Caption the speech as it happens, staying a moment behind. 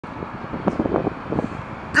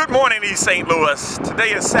Good morning, East St. Louis.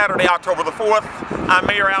 Today is Saturday, October the 4th. I'm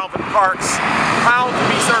Mayor Alvin Parks, proud to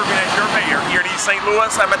be serving as your mayor here in East St.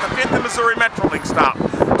 Louis. I'm at the 5th and Missouri Metrolink stop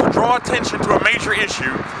to draw attention to a major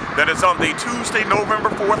issue that is on the Tuesday, November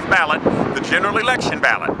 4th ballot, the general election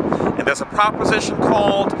ballot. And there's a proposition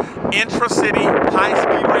called Intra-City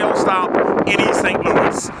High-Speed Rail Stop in East St.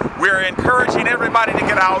 Louis. We're encouraging everybody to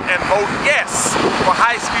get out and vote yes for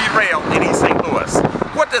high-speed rail in East St. Louis.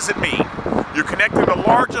 What does it mean? You're connecting the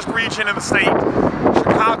largest region in the state,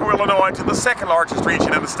 Chicago, Illinois, to the second largest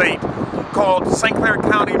region in the state, called St. Clair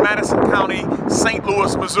County, Madison County, St.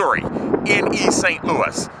 Louis, Missouri, in East St.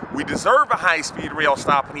 Louis. We deserve a high-speed rail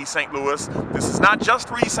stop in East St. Louis. This is not just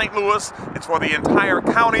for East St. Louis, it's for the entire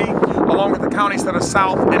county, along with the counties that are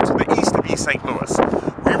south and to the east of East St. Louis.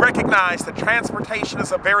 We recognize that transportation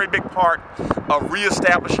is a very big part of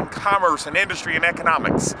reestablishing commerce and industry and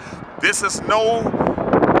economics. This is no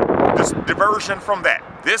diversion from that.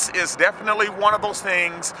 This is definitely one of those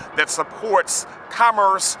things that supports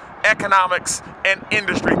commerce, economics, and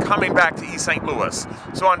industry coming back to East St. Louis.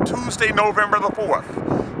 So on Tuesday, November the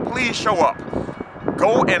 4th, please show up.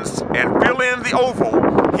 Go and fill in the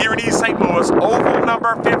oval here in East St. Louis, oval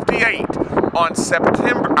number 58, on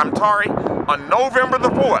November the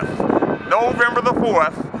 4th. November the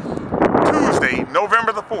 4th, Tuesday,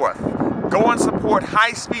 November the 4th. Go and support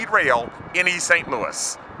high-speed rail in East St.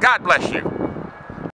 Louis. God bless you.